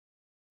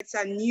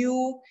It's a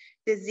new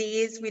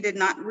disease. We did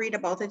not read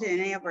about it in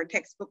any of our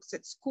textbooks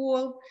at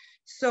school.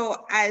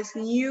 So as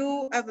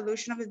new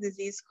evolution of the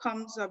disease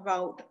comes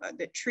about,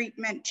 the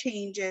treatment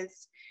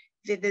changes,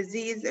 the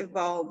disease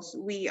evolves,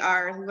 we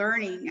are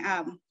learning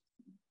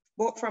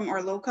both from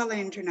our local and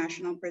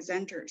international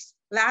presenters.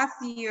 Last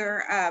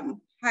year,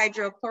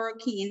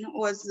 hydrochloroquine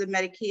was the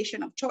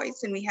medication of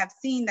choice, and we have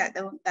seen that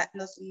that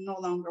does no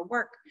longer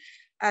work.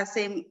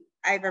 Same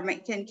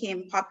ivermectin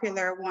came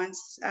popular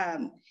once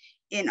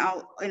in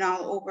all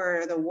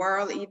over the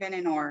world, even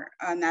in our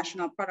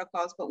national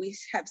protocols, but we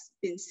have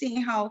been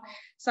seeing how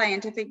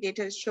scientific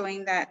data is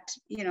showing that,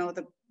 you know,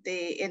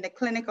 in the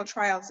clinical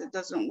trials, it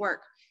doesn't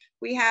work.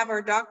 We have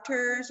our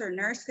doctors, our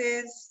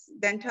nurses,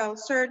 dental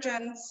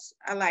surgeons,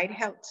 allied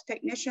health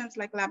technicians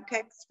like lab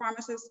techs,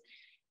 pharmacists,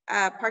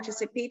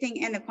 participating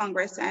in the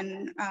Congress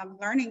and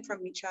learning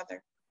from each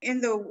other.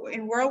 In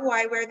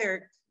worldwide, where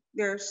there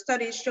are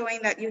studies showing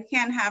that you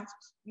can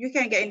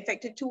get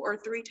infected 2 or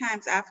 3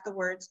 times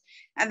afterwards,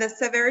 and the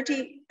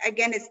severity,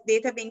 again, is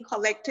data being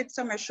collected.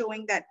 Some are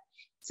showing that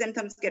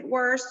symptoms get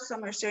worse,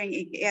 some are showing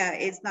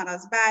it's not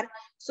as bad.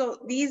 So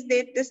this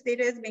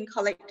data is being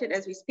collected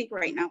as we speak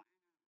right now.